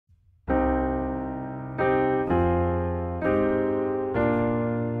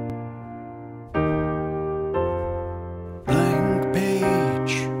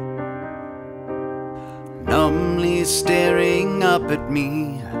at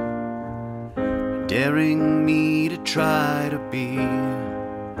me, daring me to try to be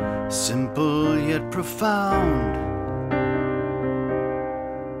simple yet profound.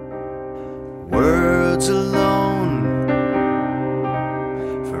 Words alone,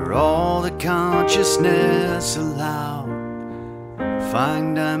 for all the consciousness allowed,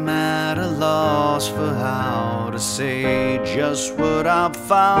 find I'm at a loss for how to say just what I've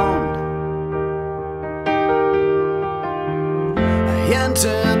found. I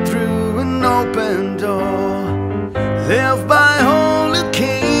entered through an open door, left by all who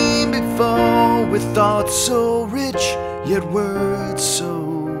came before, with thoughts so rich, yet words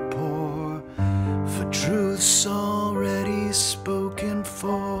so poor, for truths already spoken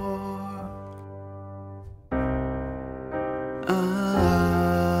for.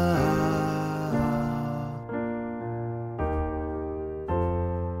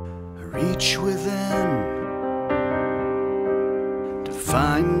 Reach within to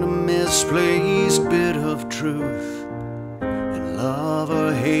find a misplaced bit of truth, in love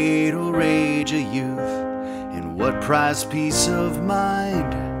or hate or rage of youth, in what prized peace of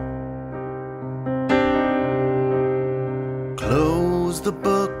mind. Close the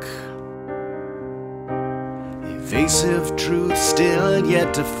book, evasive truth still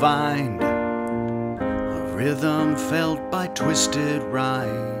yet to find, a rhythm felt by twisted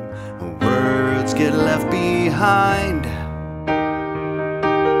rhyme, words get left behind.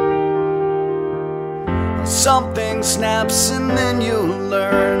 Something snaps and then you'll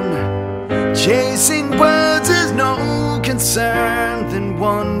learn, chasing words is no concern. Then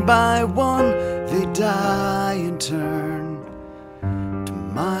one by one they die in turn, to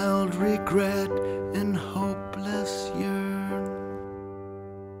mild regret and hopeless yearn.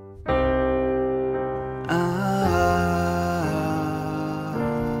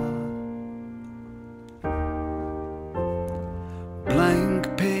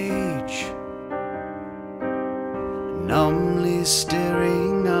 Blank page, numbly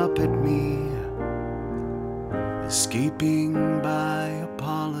staring up at me, escaping by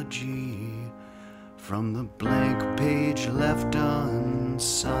apology from the blank page left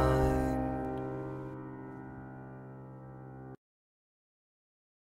unsigned.